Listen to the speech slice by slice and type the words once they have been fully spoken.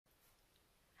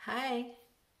Hi,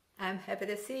 I'm happy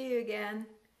to see you again.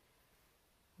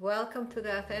 Welcome to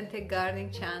the Authentic Gardening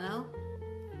channel,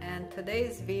 and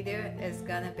today's video is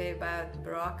gonna be about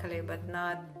broccoli, but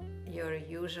not your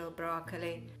usual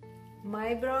broccoli.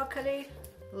 My broccoli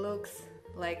looks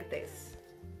like this.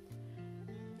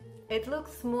 It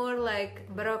looks more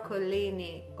like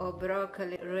broccolini or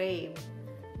broccoli rabe,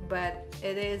 but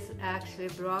it is actually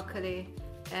broccoli.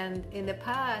 And in the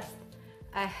past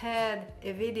I had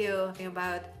a video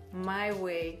about my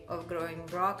way of growing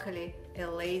broccoli, a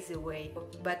lazy way,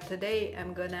 but today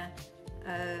I'm gonna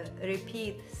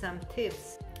repeat some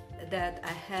tips that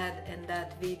I had in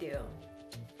that video.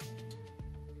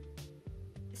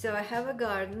 So I have a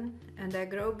garden and I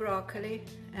grow broccoli,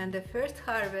 and the first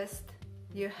harvest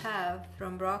you have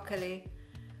from broccoli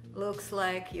looks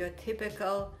like your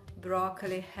typical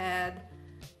broccoli head,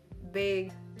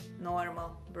 big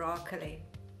normal broccoli.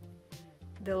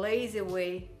 The lazy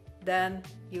way, then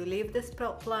you leave this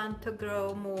plant to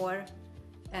grow more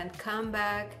and come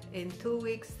back in 2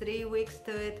 weeks, 3 weeks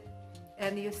to it,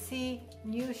 and you see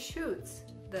new shoots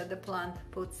that the plant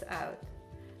puts out.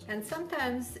 And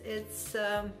sometimes it's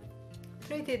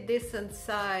pretty decent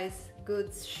size,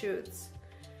 good shoots.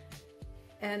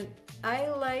 And I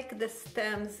like the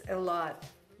stems a lot.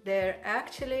 They're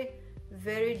actually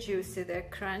very juicy,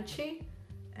 they're crunchy.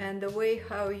 And the way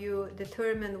how you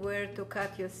determine where to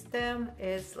cut your stem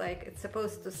is like it's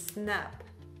supposed to snap.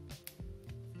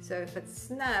 So if it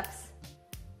snaps,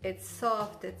 it's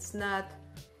soft, it's not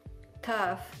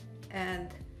tough,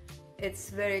 and it's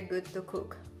very good to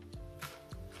cook.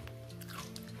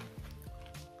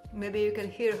 Maybe you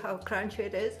can hear how crunchy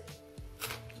it is.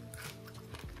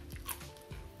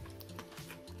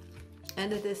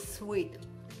 And it is sweet.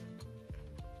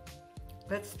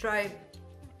 Let's try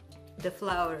the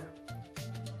flower.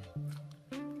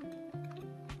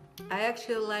 I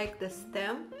actually like the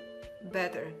stem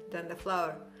better than the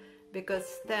flower because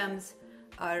stems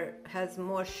has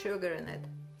more sugar in it.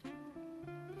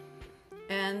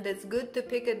 And it's good to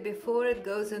pick it before it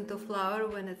goes into flower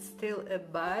when it's still a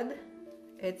bud.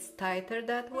 It's tighter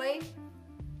that way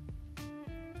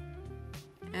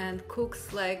and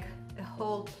cooks like a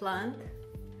whole plant.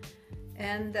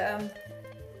 And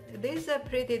these are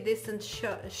pretty decent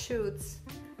shoots,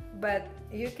 but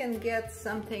you can get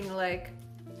something like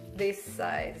this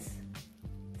size,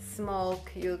 small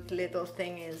cute little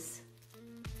thingies.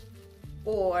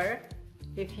 Or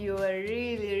if you are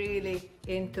really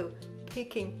into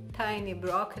picking tiny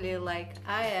broccoli like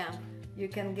I am, you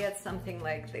can get something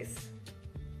like this.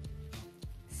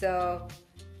 So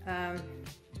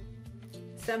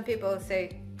some people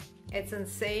say it's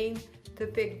insane to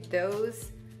pick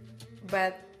those,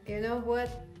 but you know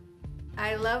what?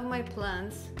 I love my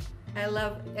plants. I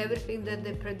love everything that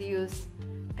they produce.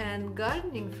 And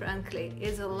gardening, frankly,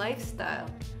 is a lifestyle.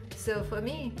 So for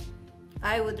me,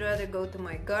 I would rather go to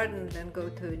my garden than go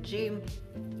to a gym.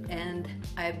 And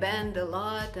I bend a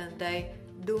lot and I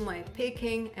do my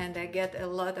picking and I get a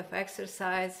lot of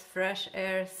exercise, fresh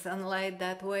air, sunlight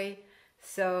that way.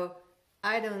 So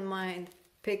I don't mind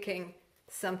picking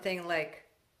something like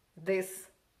this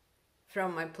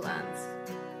from my plants.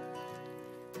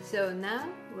 So now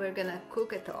we're gonna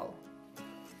cook it all.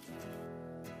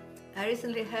 I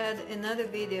recently had another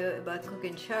video about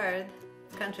cooking chard,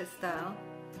 country style,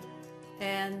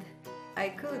 and I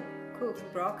could cook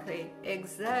broccoli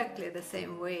exactly the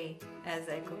same way as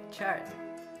I cook chard,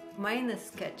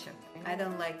 minus ketchup. I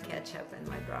don't like ketchup in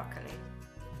my broccoli.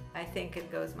 I think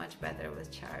it goes much better with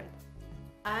chard.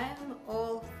 I'm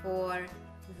all for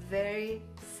very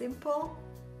simple,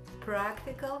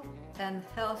 practical and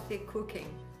healthy cooking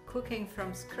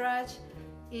from scratch,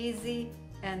 easy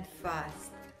and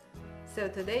fast. So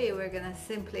today we're gonna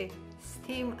simply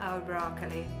steam our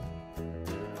broccoli.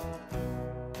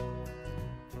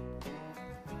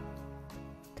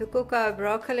 To cook our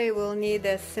broccoli we'll need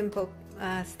a simple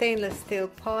stainless steel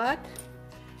pot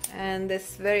and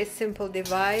this very simple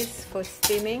device for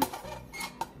steaming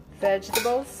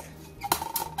vegetables.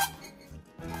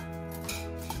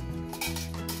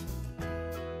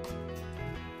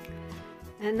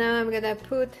 And now I'm gonna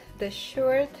put the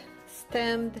short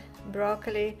stemmed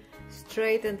broccoli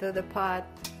straight into the pot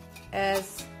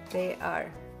as they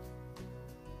are.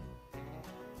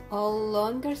 All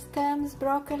longer stems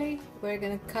broccoli we're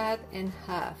gonna cut in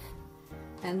half,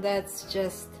 and that's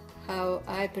just how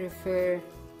I prefer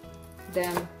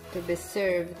them to be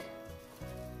served,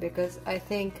 because I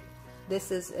think this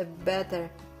is a better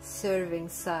serving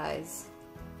size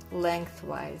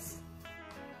lengthwise.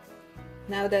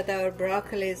 Now that our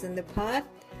broccoli is in the pot,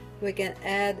 we can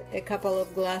add a couple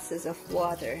of glasses of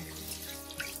water.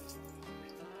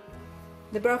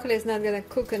 The broccoli is not gonna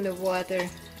cook in the water.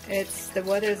 The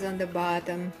water is on the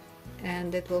bottom,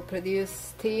 and it will produce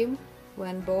steam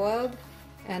when boiled,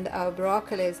 and our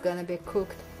broccoli is gonna be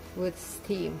cooked with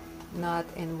steam, not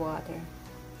in water.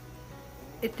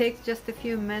 It takes just a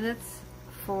few minutes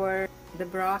for the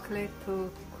broccoli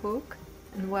to cook,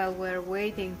 and while we're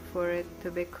waiting for it to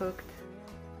be cooked,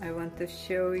 I want to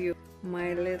show you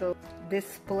my little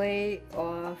display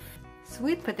of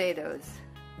sweet potatoes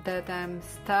that I'm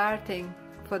starting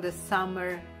for the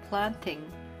summer planting.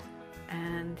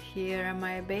 And here are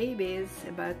my babies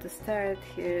about to start.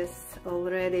 Here's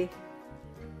already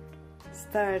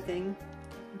starting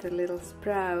the little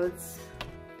sprouts.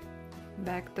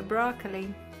 Back to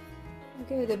broccoli.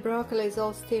 Okay, the broccoli is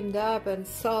all steamed up and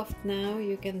soft now.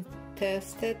 You can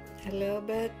test it a little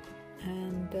bit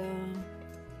and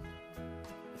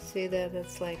see that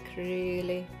it's like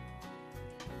really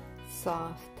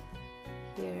soft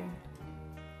here.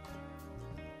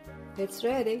 It's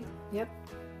ready, yep.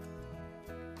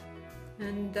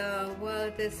 And while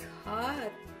it is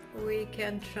hot, we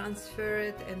can transfer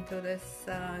it into this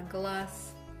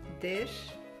glass dish.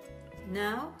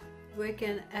 Now we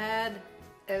can add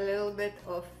a little bit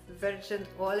of virgin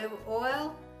olive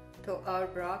oil to our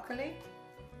broccoli.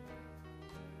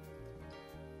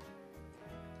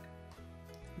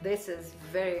 This is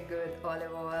very good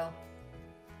olive oil.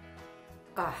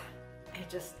 It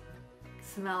just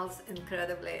smells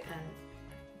incredibly and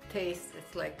tastes,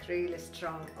 it's like really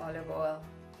strong olive oil.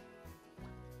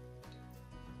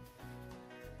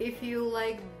 If you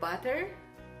like butter,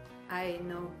 I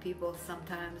know people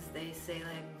sometimes they say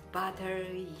like butter,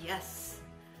 yes.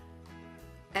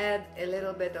 Add a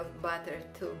little bit of butter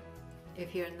too.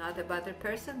 If you're not a butter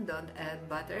person, don't add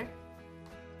butter.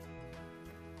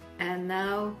 And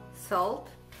now salt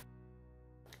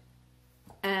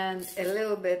and a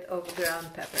little bit of ground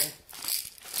pepper.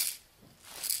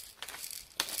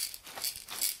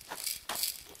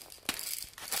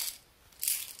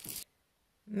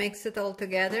 Mix it all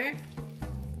together.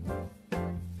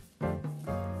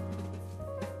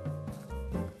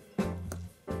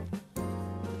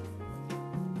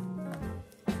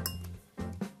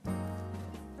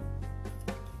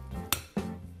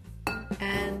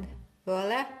 And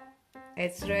voila,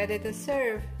 it's ready to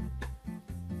serve.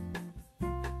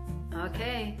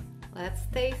 Okay, let's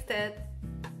taste it.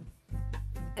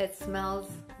 It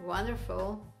smells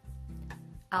wonderful.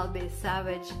 I'll be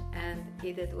savage and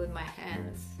eat it with my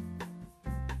hands.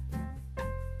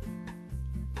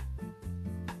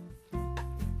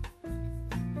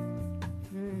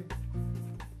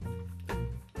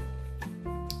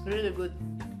 Really good.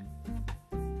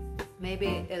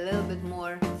 Maybe a little bit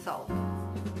more salt.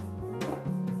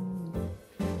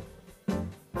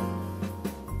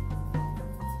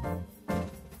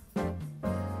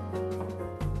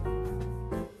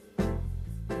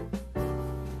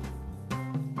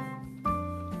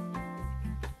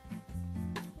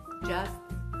 Just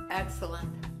excellent,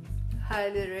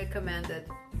 highly recommended.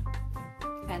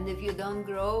 And if you don't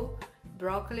grow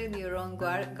broccoli in your own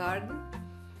garden,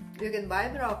 you can buy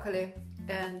broccoli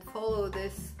and follow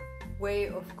this way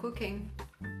of cooking,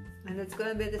 and it's going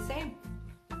to be the same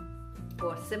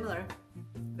or similar.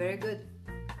 Very good.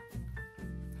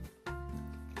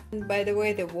 And by the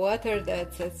way, the water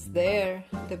that's there,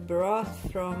 the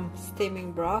broth from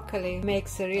steaming broccoli,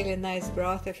 makes a really nice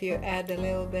broth if you add a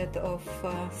little bit of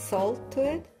salt to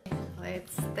it.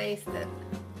 Let's taste it.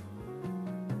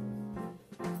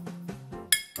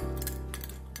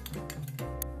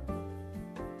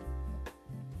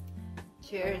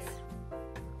 Cheers.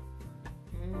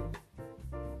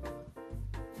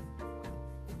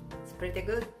 It's pretty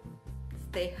good.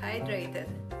 Stay hydrated.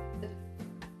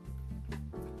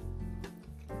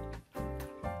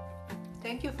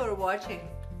 Thank you for watching,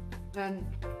 and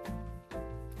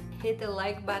hit the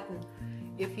like button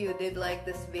if you did like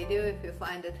this video, if you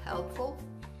find it helpful,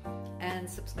 and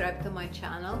subscribe to my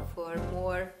channel for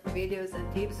more videos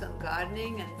and tips on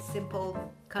gardening and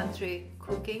simple country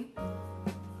cooking.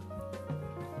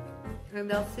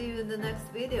 And I'll see you in the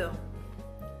next video.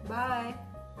 Bye!